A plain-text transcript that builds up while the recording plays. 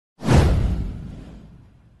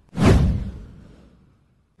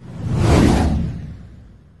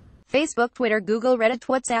Facebook, Twitter, Google, Reddit,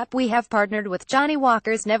 WhatsApp. We have partnered with Johnny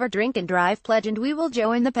Walker's Never Drink and Drive pledge, and we will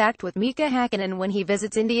join the pact with Mika Hakkinen when he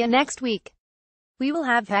visits India next week. We will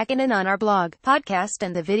have Hakkinen on our blog, podcast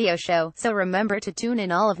and the video show, so remember to tune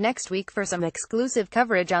in all of next week for some exclusive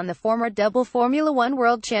coverage on the former double Formula One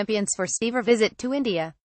world champions for Stever visit to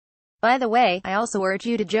India. By the way, I also urge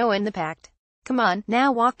you to join the pact. Come on,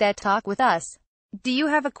 now walk that talk with us. Do you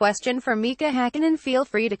have a question for Mika Hakkinen? Feel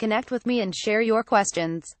free to connect with me and share your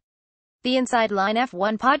questions. The Inside Line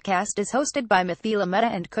F1 podcast is hosted by Mithila Mehta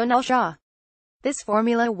and Kunal Shah. This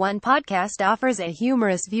Formula One podcast offers a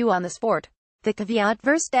humorous view on the sport. The kvyat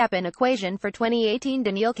Verstappen equation for 2018.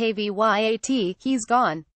 Daniil Kvyat, he's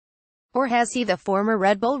gone. Or has he? The former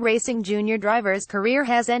Red Bull Racing Junior driver's career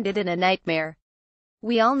has ended in a nightmare.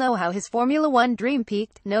 We all know how his Formula One dream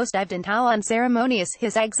peaked, nosedived, and how unceremonious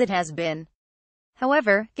his exit has been.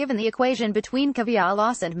 However, given the equation between kvyat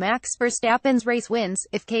loss and Max Verstappen's race wins,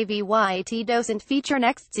 if kvyat doesn't feature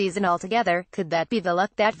next season altogether, could that be the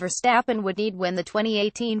luck that Verstappen would need win the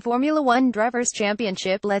 2018 Formula One Drivers'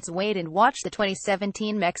 Championship? Let's wait and watch. The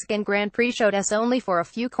 2017 Mexican Grand Prix showed us only for a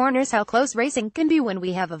few corners how close racing can be when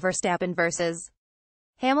we have a Verstappen versus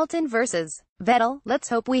Hamilton versus Vettel. Let's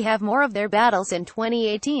hope we have more of their battles in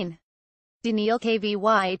 2018. Daniil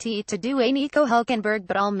Kvyat to do a Nico Hülkenberg,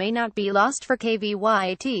 but all may not be lost for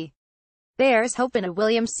Kvyat. There's hope in a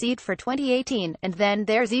Williams seat for 2018, and then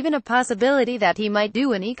there's even a possibility that he might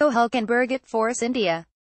do a Nico Hülkenberg at Force India.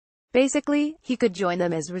 Basically, he could join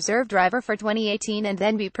them as reserve driver for 2018 and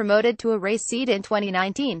then be promoted to a race seat in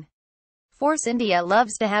 2019. Force India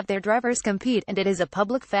loves to have their drivers compete, and it is a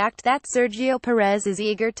public fact that Sergio Perez is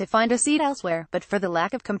eager to find a seat elsewhere, but for the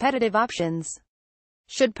lack of competitive options.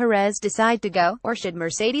 Should Perez decide to go, or should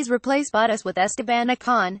Mercedes replace Bottas with Esteban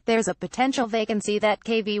Ocon, there's a potential vacancy that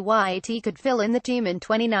Kvyat could fill in the team in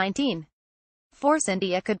 2019. Force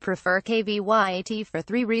India could prefer Kvyat for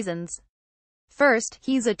 3 reasons. First,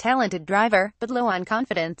 he's a talented driver, but low on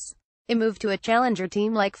confidence. A move to a challenger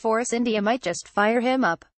team like Force India might just fire him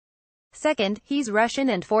up. Second, he's Russian,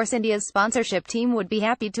 and Force India's sponsorship team would be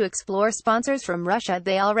happy to explore sponsors from Russia.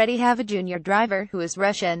 They already have a junior driver who is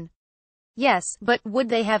Russian. Yes, but would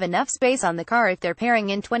they have enough space on the car if their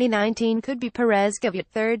pairing in 2019 could be Perez Kvyat?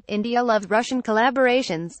 Third, India loves Russian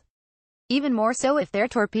collaborations. Even more so if their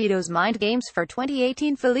torpedoes mind games for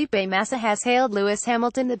 2018. Felipe Massa has hailed Lewis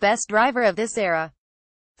Hamilton the best driver of this era.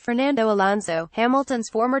 Fernando Alonso, Hamilton's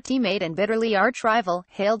former teammate and bitterly arch-rival,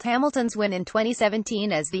 hailed Hamilton's win in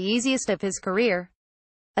 2017 as the easiest of his career.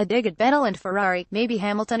 A dig at Vettel and Ferrari. Maybe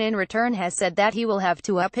Hamilton in return has said that he will have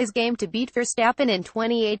to up his game to beat Verstappen in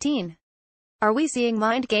 2018. Are we seeing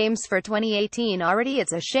mind games for 2018 already?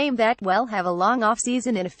 It's a shame that we'll have a long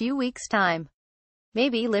off-season in a few weeks' time.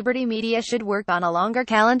 Maybe Liberty Media should work on a longer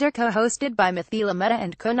calendar. Co-hosted by Mithila Mehta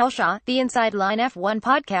and Kunal Shah, the Inside Line F1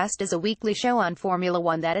 podcast is a weekly show on Formula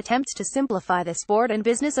One that attempts to simplify the sport and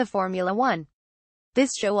business of Formula One.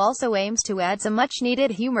 This show also aims to add some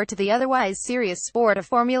much-needed humor to the otherwise serious sport of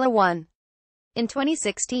Formula One. In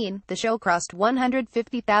 2016, the show crossed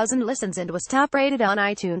 150,000 listens and was top-rated on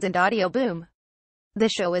iTunes and Audio Boom. The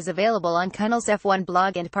show is available on Kunal's F1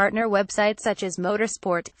 blog and partner websites such as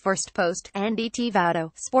Motorsport, First Post, and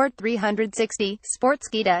ETVauto, Sport 360,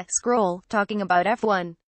 Sportskeeda, Scroll, Talking About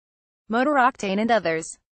F1, Motor Octane, and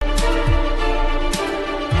others.